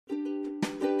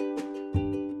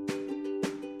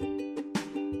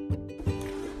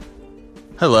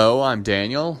Hello, I'm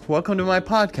Daniel. Welcome to my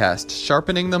podcast,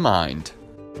 Sharpening the Mind.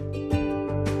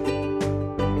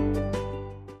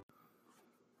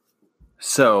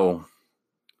 So,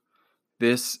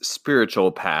 this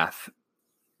spiritual path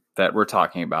that we're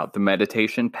talking about, the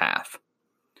meditation path,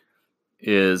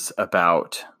 is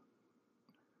about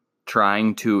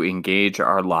trying to engage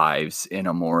our lives in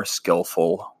a more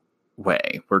skillful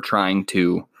way. We're trying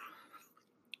to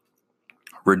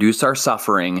reduce our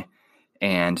suffering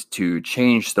and to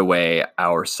change the way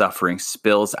our suffering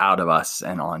spills out of us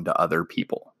and onto other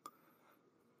people.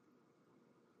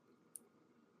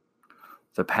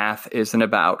 The path isn't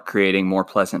about creating more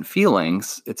pleasant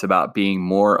feelings. It's about being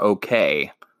more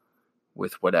okay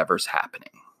with whatever's happening.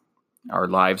 Our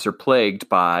lives are plagued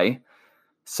by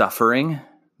suffering,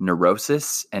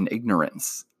 neurosis, and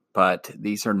ignorance, but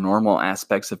these are normal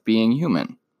aspects of being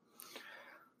human.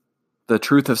 The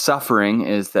truth of suffering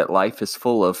is that life is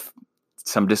full of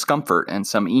some discomfort and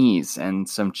some ease and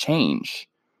some change.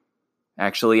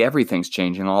 Actually, everything's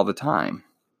changing all the time.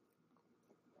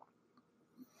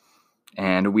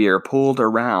 And we are pulled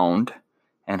around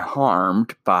and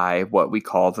harmed by what we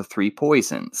call the three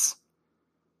poisons: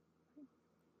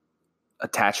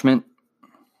 attachment,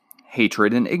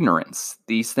 hatred, and ignorance.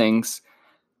 These things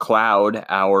cloud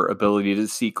our ability to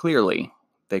see clearly.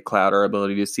 They cloud our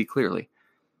ability to see clearly.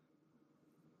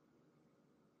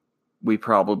 We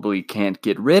probably can't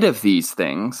get rid of these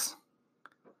things,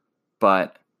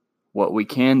 but what we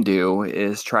can do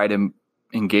is try to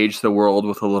engage the world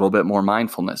with a little bit more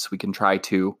mindfulness. We can try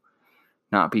to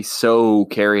not be so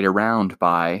carried around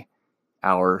by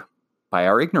our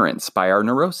ignorance, by our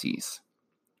neuroses.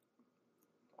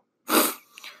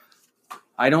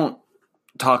 I don't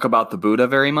talk about the Buddha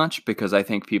very much because I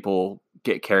think people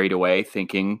get carried away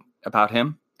thinking about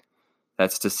him.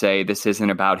 That's to say, this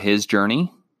isn't about his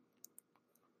journey.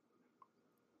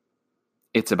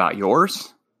 It's about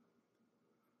yours.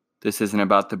 This isn't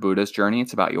about the Buddha's journey.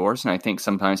 It's about yours. And I think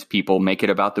sometimes people make it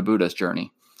about the Buddha's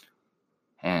journey.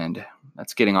 And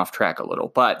that's getting off track a little.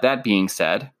 But that being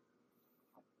said,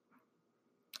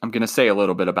 I'm going to say a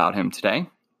little bit about him today.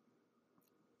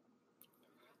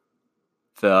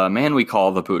 The man we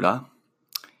call the Buddha,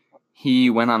 he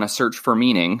went on a search for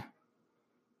meaning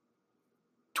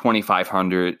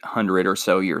 2,500 or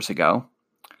so years ago.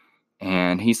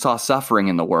 And he saw suffering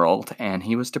in the world, and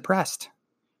he was depressed.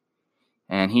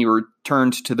 And he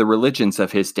returned to the religions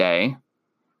of his day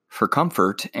for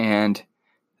comfort, and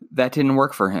that didn't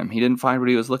work for him. He didn't find what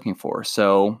he was looking for.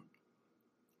 So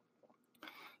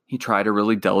he tried a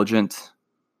really diligent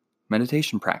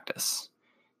meditation practice.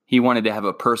 He wanted to have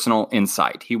a personal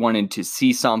insight. He wanted to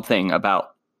see something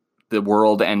about the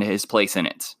world and his place in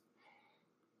it.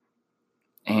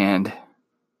 And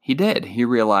he did. He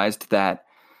realized that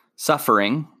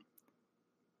suffering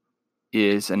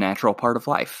is a natural part of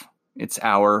life. It's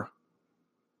our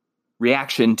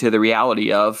reaction to the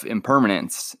reality of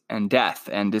impermanence and death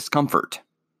and discomfort.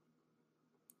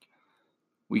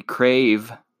 We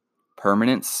crave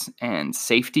permanence and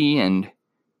safety, and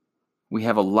we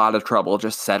have a lot of trouble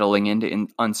just settling into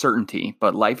uncertainty,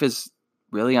 but life is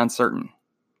really uncertain.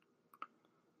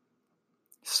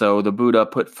 So the Buddha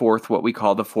put forth what we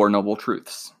call the Four Noble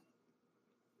Truths.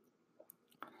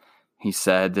 He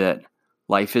said that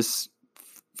life is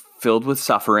filled with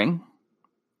suffering.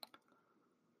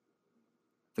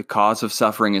 The cause of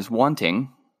suffering is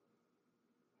wanting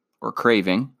or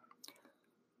craving.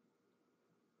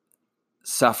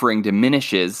 Suffering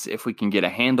diminishes if we can get a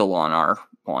handle on our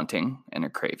wanting and a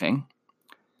craving.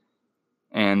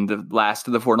 And the last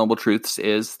of the Four Noble Truths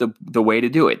is the way to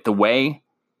do it. The way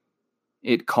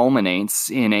it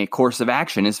culminates in a course of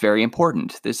action is very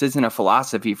important. This isn't a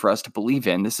philosophy for us to believe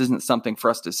in. This isn't something for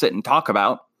us to sit and talk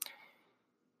about.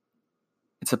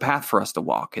 It's a path for us to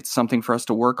walk. It's something for us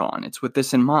to work on. It's with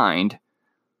this in mind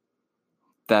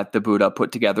that the Buddha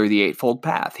put together the Eightfold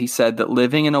Path. He said that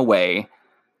living in a way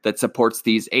that supports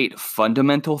these 8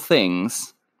 fundamental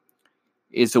things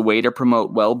is a way to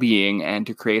promote well-being and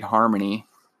to create harmony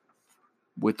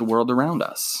with the world around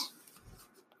us.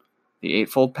 The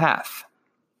Eightfold Path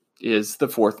is the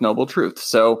fourth noble truth.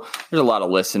 So there's a lot of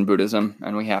lists in Buddhism,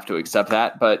 and we have to accept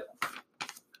that, but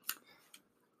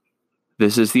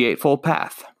this is the Eightfold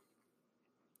Path.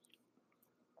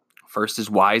 First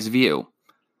is wise view,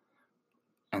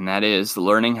 and that is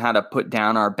learning how to put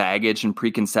down our baggage and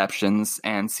preconceptions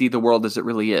and see the world as it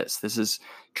really is. This is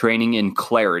training in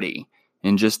clarity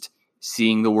and just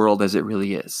seeing the world as it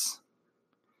really is.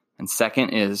 And second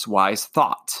is wise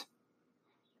thought,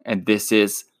 and this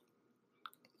is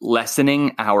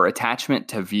lessening our attachment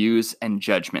to views and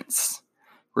judgments.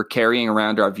 We're carrying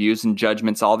around our views and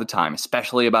judgments all the time,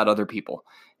 especially about other people.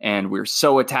 And we're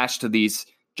so attached to these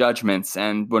judgments,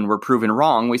 and when we're proven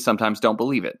wrong, we sometimes don't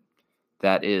believe it.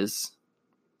 That is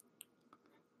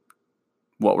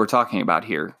what we're talking about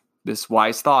here. This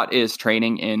wise thought is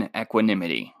training in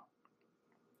equanimity.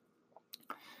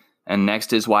 And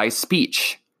next is wise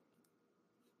speech.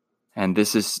 And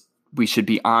this is, we should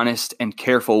be honest and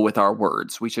careful with our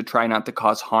words. We should try not to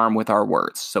cause harm with our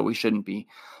words. So we shouldn't be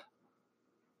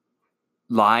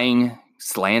lying,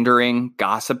 slandering,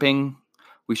 gossiping.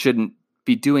 We shouldn't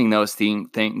be doing those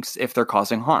things if they're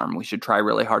causing harm. We should try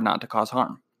really hard not to cause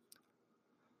harm.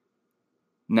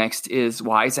 Next is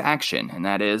wise action, and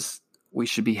that is we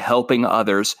should be helping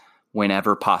others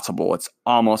whenever possible. It's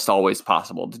almost always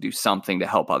possible to do something to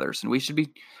help others, and we should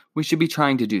be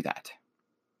trying to do that.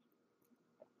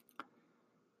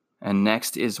 And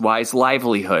next is wise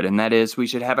livelihood, and that is we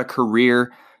should have a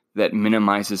career that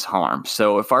minimizes harm.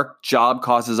 So if our job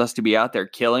causes us to be out there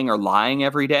killing or lying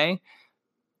every day,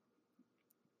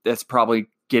 that's probably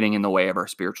getting in the way of our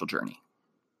spiritual journey.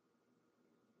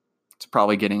 It's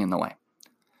probably getting in the way.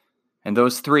 And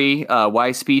those three,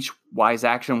 wise speech, wise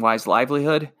action, wise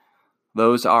livelihood,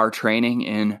 those are training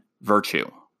in virtue.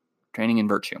 Training in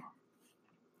virtue.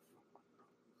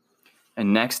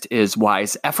 And next is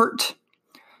wise effort.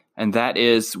 And that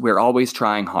is we're always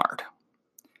trying hard.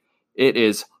 It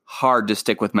is hard to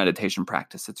stick with meditation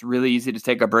practice. It's really easy to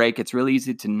take a break. It's really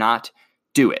easy to not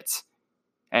do it.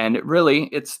 And really,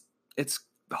 it's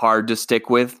hard to stick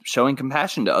with showing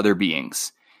compassion to other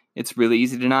beings. It's really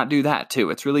easy to not do that too.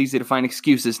 It's really easy to find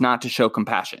excuses not to show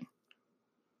compassion.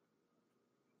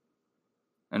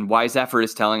 And wise effort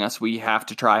is telling us we have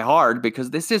to try hard because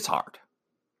this is hard.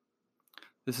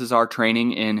 This is our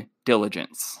training in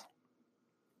diligence.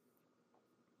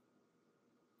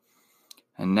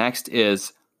 And next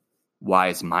is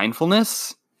wise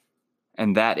mindfulness,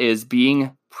 and that is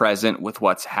being present with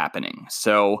what's happening.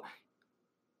 So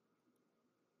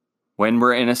when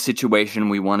we're in a situation,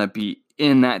 we want to be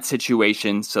in that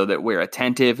situation so that we're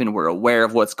attentive and we're aware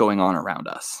of what's going on around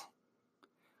us.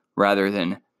 Rather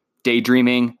than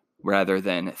daydreaming, rather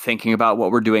than thinking about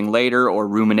what we're doing later or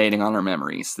ruminating on our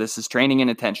memories. This is training in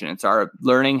attention. It's our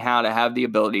learning how to have the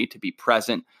ability to be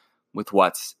present with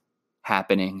what's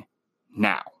happening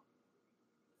now.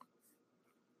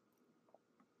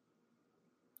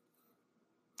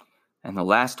 And the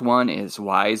last one is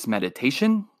wise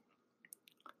meditation.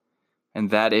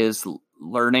 And that is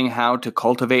learning how to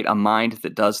cultivate a mind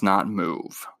that does not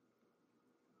move.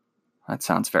 That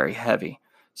sounds very heavy.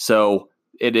 So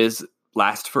it is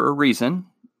last for a reason.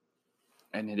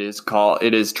 And it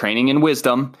is training in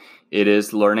wisdom. It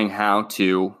is learning how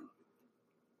to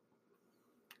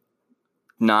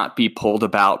not be pulled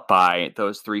about by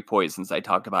those three poisons I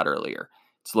talked about earlier.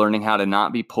 It's learning how to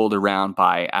not be pulled around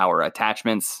by our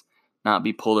attachments, not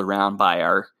be pulled around by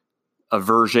our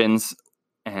aversions,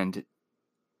 and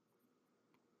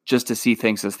just to see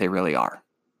things as they really are.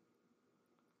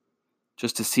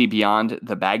 Just to see beyond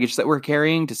the baggage that we're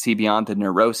carrying, to see beyond the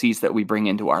neuroses that we bring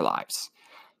into our lives.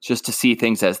 Just to see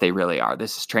things as they really are.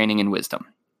 This is training in wisdom.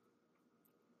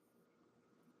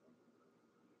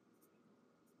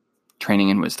 Training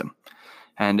in wisdom.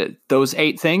 And those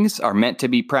 8 things are meant to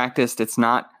be practiced. It's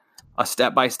not a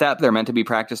step-by-step. They're meant to be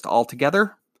practiced all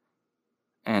together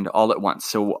and all at once.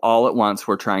 So all at once,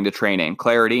 we're trying to train in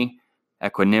clarity,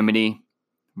 equanimity,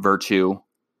 virtue,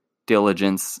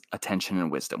 diligence, attention,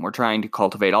 and wisdom. We're trying to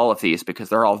cultivate all of these because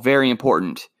they're all very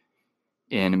important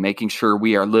in making sure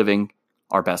we are living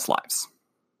our best lives.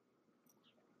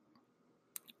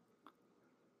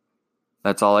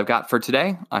 That's all I've got for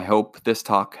today. I hope this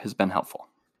talk has been helpful.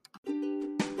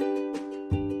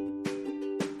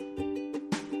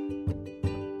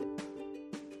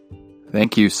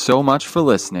 Thank you so much for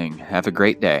listening. Have a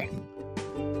great day.